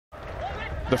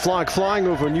The flag flying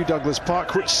over New Douglas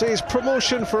Park, which says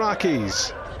promotion for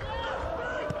Accies.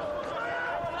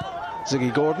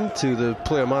 Ziggy Gordon to the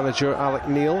player manager Alec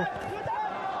Neil.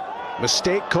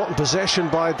 Mistake, caught in possession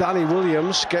by Danny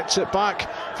Williams. Gets it back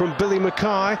from Billy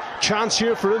Mackay. Chance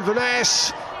here for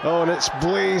Inverness. Oh, and it's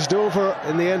blazed over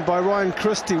in the end by Ryan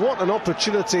Christie. What an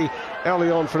opportunity early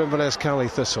on for Inverness Caley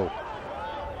Thistle.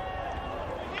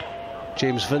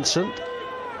 James Vincent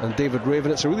and David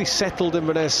Raven. It's a really settled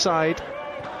Inverness side.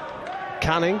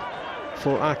 Canning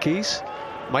for Accies.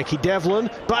 Mikey Devlin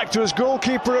back to his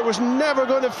goalkeeper. It was never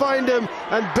going to find him,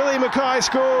 and Billy Mackay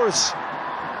scores.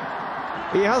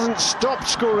 He hasn't stopped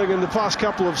scoring in the past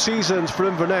couple of seasons for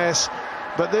Inverness,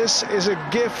 but this is a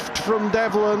gift from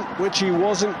Devlin which he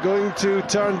wasn't going to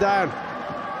turn down.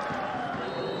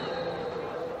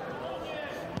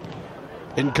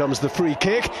 In comes the free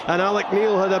kick, and Alec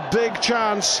Neil had a big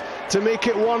chance to make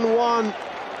it 1-1.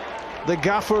 The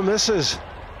gaffer misses.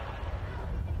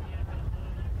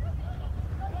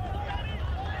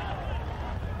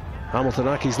 Hamilton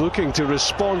Accies looking to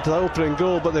respond to the opening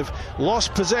goal, but they've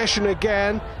lost possession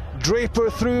again. Draper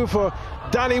through for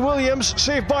Danny Williams,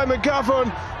 saved by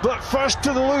McGovern, but first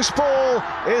to the loose ball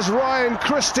is Ryan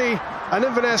Christie, and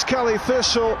Inverness Caley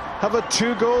Thistle have a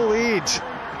 2-goal lead.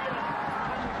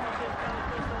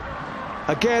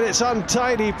 Again, it's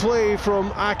untidy play from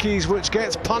Accies, which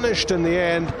gets punished in the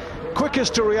end.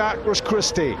 Quickest to react was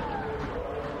Christie.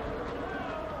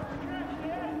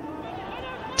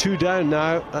 2 down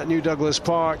now at New Douglas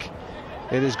Park.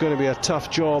 It is going to be a tough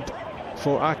job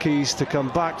for Accies to come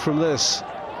back from this.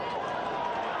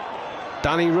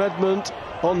 Danny Redmond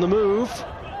on the move,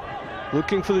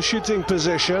 looking for the shooting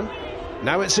position.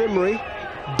 Now it's Imrie,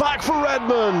 back for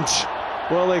Redmond.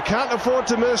 Well, they can't afford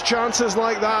to miss chances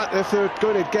like that if they're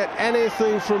going to get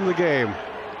anything from the game.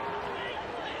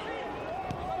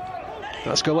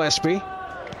 That's Gillespie,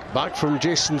 back from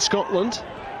Jason Scotland.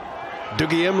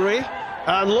 Dougie Imrie.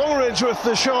 And Longridge with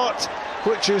the shot,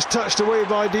 which is touched away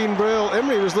by Dean Brill.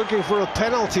 Imrie was looking for a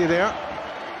penalty there.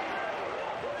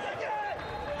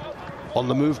 On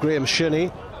the move, Graham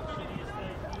Shinney,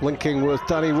 linking with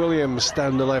Danny Williams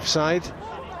down the left side.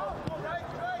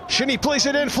 Shinney plays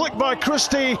it in, flicked by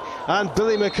Christie, and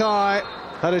Billy Mackay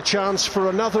had a chance for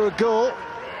another goal.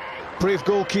 Brave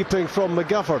goalkeeping from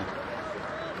McGovern.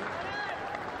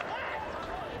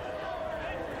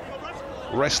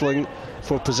 Wrestling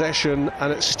for possession,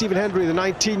 and it's Stephen Hendry, the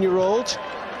 19-year-old,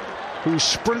 who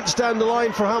sprints down the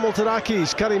line for Hamilton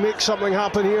Accies. Can he make something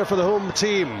happen here for the home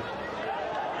team?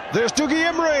 There's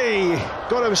Dougie Imrie,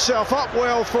 got himself up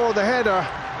well for the header,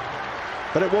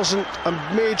 but it wasn't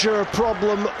a major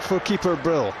problem for keeper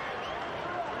Brill.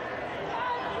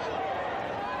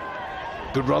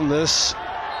 Good run this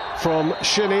from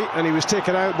Shinney, and he was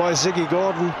taken out by Ziggy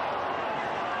Gordon,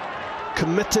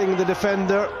 committing the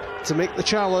defender to make the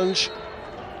challenge.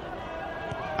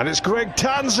 And it's Greg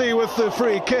Tansey with the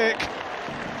free kick,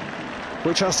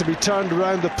 which has to be turned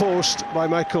around the post by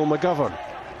Michael McGovern.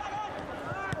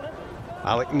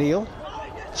 Alec Neil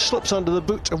slips under the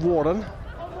boot of Warren.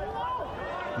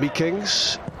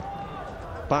 Meekings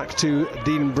back to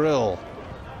Dean Brill.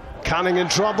 Canning in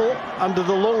trouble under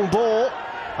the long ball,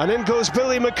 and in goes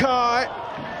Billy Mackay.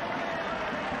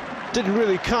 Didn't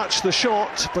really catch the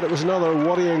shot, but it was another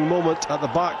worrying moment at the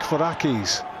back for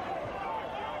Accies.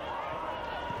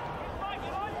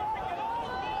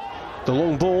 The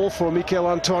long ball for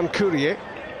Michael-Antoine Courier.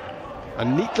 A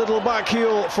neat little back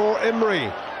heel for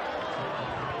Imrie.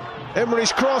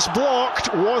 Imrie's cross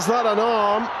blocked. Was that an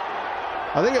arm?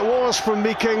 I think it was from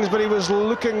Meekings, but he was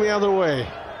looking the other way.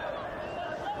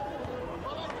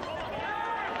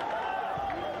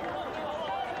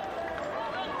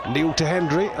 Neil to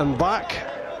Hendry and back.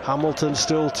 Hamilton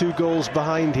still 2 goals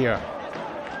behind here.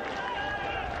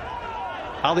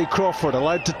 Ali Crawford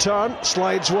allowed to turn,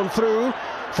 slides one through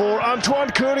for Antoine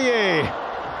Courier.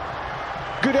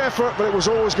 Good effort, but it was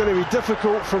always going to be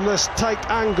difficult from this tight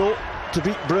angle to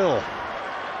beat Brill.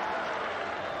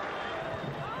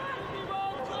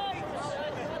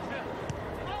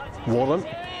 Warren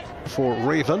for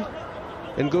Raven.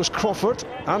 In goes Crawford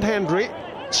and Hendry.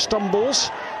 Stumbles,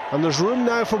 and there's room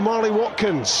now for Marley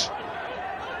Watkins.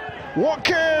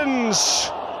 Watkins!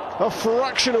 A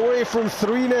fraction away from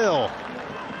 3-0.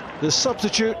 The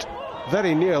substitute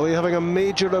very nearly having a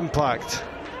major impact.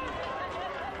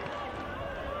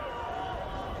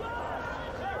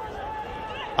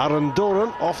 Aaron Doran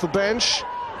off the bench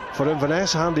for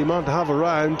Inverness, handy man to have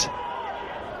around.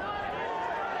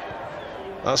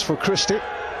 That's for Christie.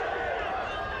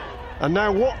 And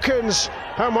now Watkins,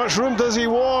 how much room does he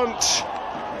want?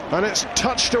 And it's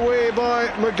touched away by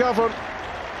McGovern.